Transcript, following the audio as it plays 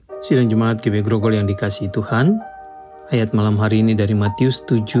Sidang Jemaat GB Grogol yang dikasihi Tuhan, ayat malam hari ini dari Matius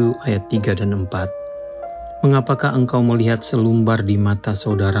 7 ayat 3 dan 4. Mengapakah engkau melihat selumbar di mata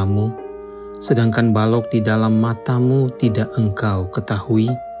saudaramu, sedangkan balok di dalam matamu tidak engkau ketahui?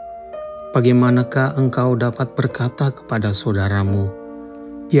 Bagaimanakah engkau dapat berkata kepada saudaramu,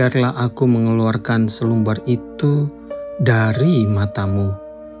 Biarlah aku mengeluarkan selumbar itu dari matamu,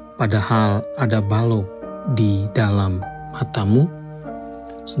 padahal ada balok di dalam matamu?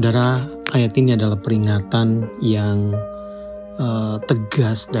 Saudara, ayat ini adalah peringatan yang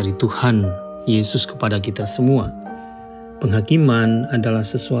tegas dari Tuhan Yesus kepada kita semua. Penghakiman adalah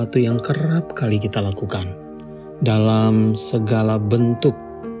sesuatu yang kerap kali kita lakukan dalam segala bentuk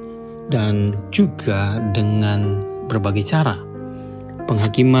dan juga dengan berbagai cara.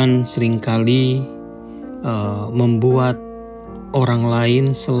 Penghakiman seringkali membuat orang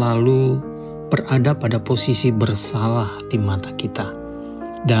lain selalu berada pada posisi bersalah di mata kita,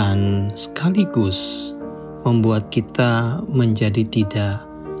 dan sekaligus membuat kita menjadi tidak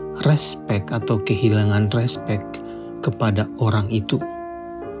respek atau kehilangan respek kepada orang itu.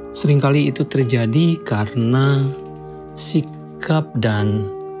 Seringkali itu terjadi karena sikap dan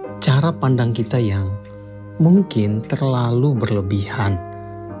cara pandang kita yang mungkin terlalu berlebihan,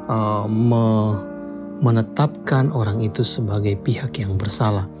 menetapkan orang itu sebagai pihak yang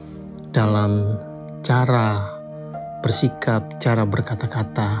bersalah dalam cara bersikap, cara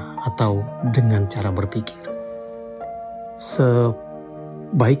berkata-kata, atau dengan cara berpikir.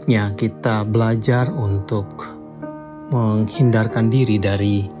 Sebaiknya kita belajar untuk menghindarkan diri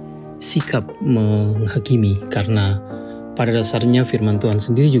dari sikap menghakimi, karena pada dasarnya firman Tuhan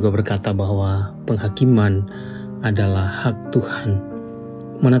sendiri juga berkata bahwa penghakiman adalah hak Tuhan.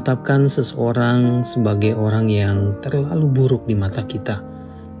 Menetapkan seseorang sebagai orang yang terlalu buruk di mata kita,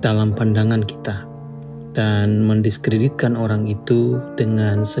 dalam pandangan kita, dan mendiskreditkan orang itu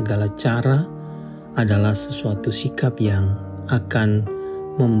dengan segala cara adalah sesuatu sikap yang akan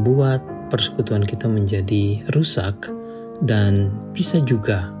membuat persekutuan kita menjadi rusak dan bisa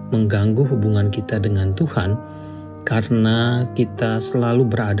juga mengganggu hubungan kita dengan Tuhan, karena kita selalu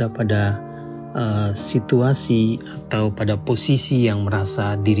berada pada situasi atau pada posisi yang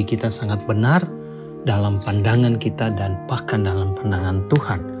merasa diri kita sangat benar dalam pandangan kita dan bahkan dalam pandangan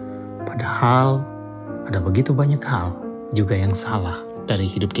Tuhan. Padahal ada begitu banyak hal juga yang salah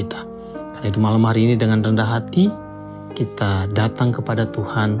dari hidup kita. Karena itu malam hari ini dengan rendah hati kita datang kepada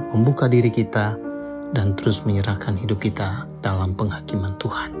Tuhan, membuka diri kita dan terus menyerahkan hidup kita dalam penghakiman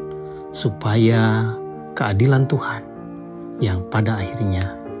Tuhan, supaya keadilan Tuhan yang pada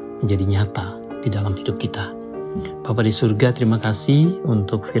akhirnya menjadi nyata di dalam hidup kita. Bapa di surga, terima kasih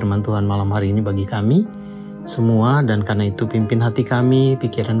untuk firman Tuhan malam hari ini bagi kami semua, dan karena itu pimpin hati kami,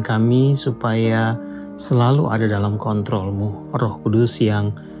 pikiran kami, supaya selalu ada dalam kontrol-Mu, Roh Kudus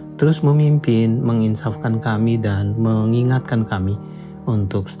yang terus memimpin, menginsafkan kami dan mengingatkan kami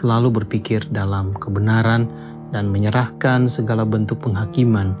untuk selalu berpikir dalam kebenaran dan menyerahkan segala bentuk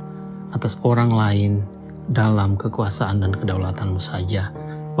penghakiman atas orang lain dalam kekuasaan dan kedaulatan-Mu saja.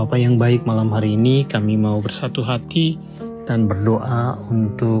 Bapa yang baik, malam hari ini kami mau bersatu hati dan berdoa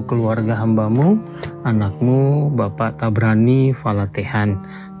untuk keluarga hamba-Mu, anak-Mu, Bapak Tabrani Falatehan.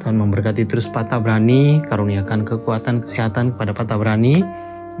 Tuhan memberkati terus Pak Tabrani, karuniakan kekuatan kesehatan kepada Pak Tabrani,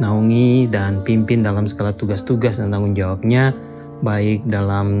 naungi dan pimpin dalam segala tugas-tugas dan tanggung jawabnya, baik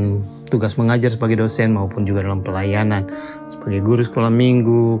dalam tugas mengajar sebagai dosen maupun juga dalam pelayanan sebagai guru sekolah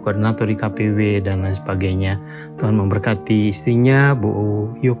minggu, koordinator di KPW dan lain sebagainya. Tuhan memberkati istrinya, Bu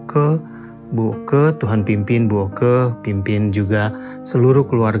Oke, Tuhan pimpin Bu Oke, pimpin juga seluruh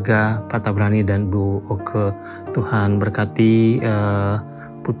keluarga Pak Tabrani dan Bu Oke. Tuhan berkati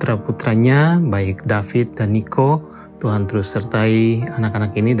putra-putranya, baik David dan Niko. Tuhan terus sertai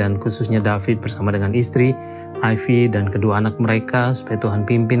anak-anak ini, dan khususnya David bersama dengan istri Ivy dan kedua anak mereka, supaya Tuhan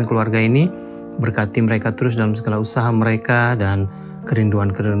pimpin keluarga ini, berkati mereka terus dalam segala usaha mereka dan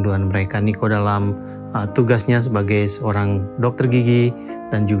kerinduan-kerinduan mereka. Niko dalam tugasnya sebagai seorang dokter gigi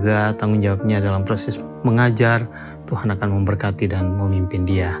dan juga tanggung jawabnya dalam proses mengajar, Tuhan akan memberkati dan memimpin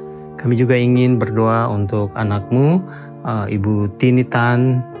dia. Kami juga ingin berdoa untuk anak-Mu, Ibu Tini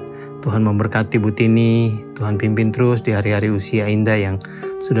Tan. Tuhan memberkati Bu Tini, Tuhan pimpin terus di hari-hari usia indah yang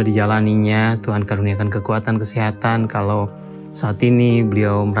sudah dijalaninya. Tuhan karuniakan kekuatan kesehatan kalau saat ini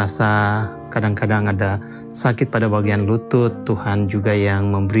beliau merasa kadang-kadang ada sakit pada bagian lutut. Tuhan juga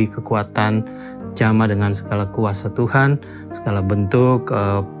yang memberi kekuatan, jamah dengan segala kuasa Tuhan, segala bentuk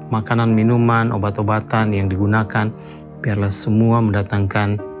makanan, minuman, obat-obatan yang digunakan, biarlah semua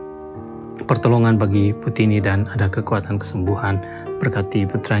mendatangkan pertolongan bagi Putini dan ada kekuatan kesembuhan. Berkati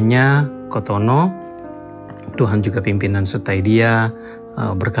putranya Kotono, Tuhan juga pimpin dan sertai dia,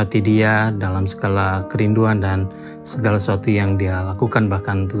 berkati dia dalam segala kerinduan dan segala sesuatu yang dia lakukan,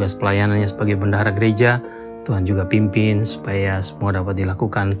 bahkan tugas pelayanannya sebagai bendahara gereja. Tuhan juga pimpin supaya semua dapat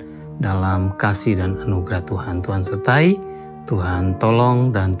dilakukan dalam kasih dan anugerah Tuhan. Tuhan sertai, Tuhan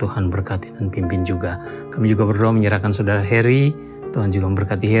tolong, dan Tuhan berkati dan pimpin juga. Kami juga berdoa menyerahkan saudara Heri. Tuhan juga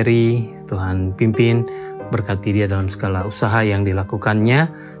memberkati Heri, Tuhan pimpin, berkati dia dalam segala usaha yang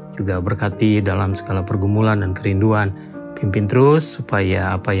dilakukannya, juga berkati dalam segala pergumulan dan kerinduan. Pimpin terus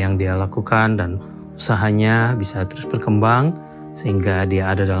supaya apa yang dia lakukan dan usahanya bisa terus berkembang, sehingga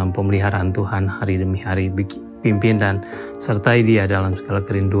dia ada dalam pemeliharaan Tuhan hari demi hari. Pimpin dan sertai dia dalam segala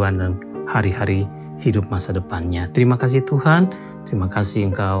kerinduan dan hari-hari hidup masa depannya. Terima kasih Tuhan, terima kasih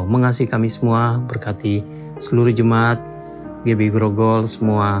Engkau mengasihi kami semua. Berkati seluruh jemaat GB Grogol,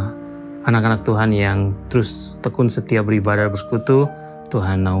 semua anak-anak Tuhan yang terus tekun setia beribadah bersekutu.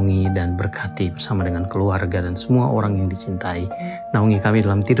 Tuhan naungi dan berkati bersama dengan keluarga dan semua orang yang dicintai. Naungi kami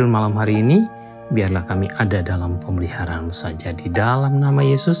dalam tidur malam hari ini. Biarlah kami ada dalam pemeliharaan-Mu saja. Di dalam nama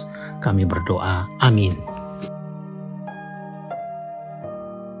Yesus kami berdoa. Amin.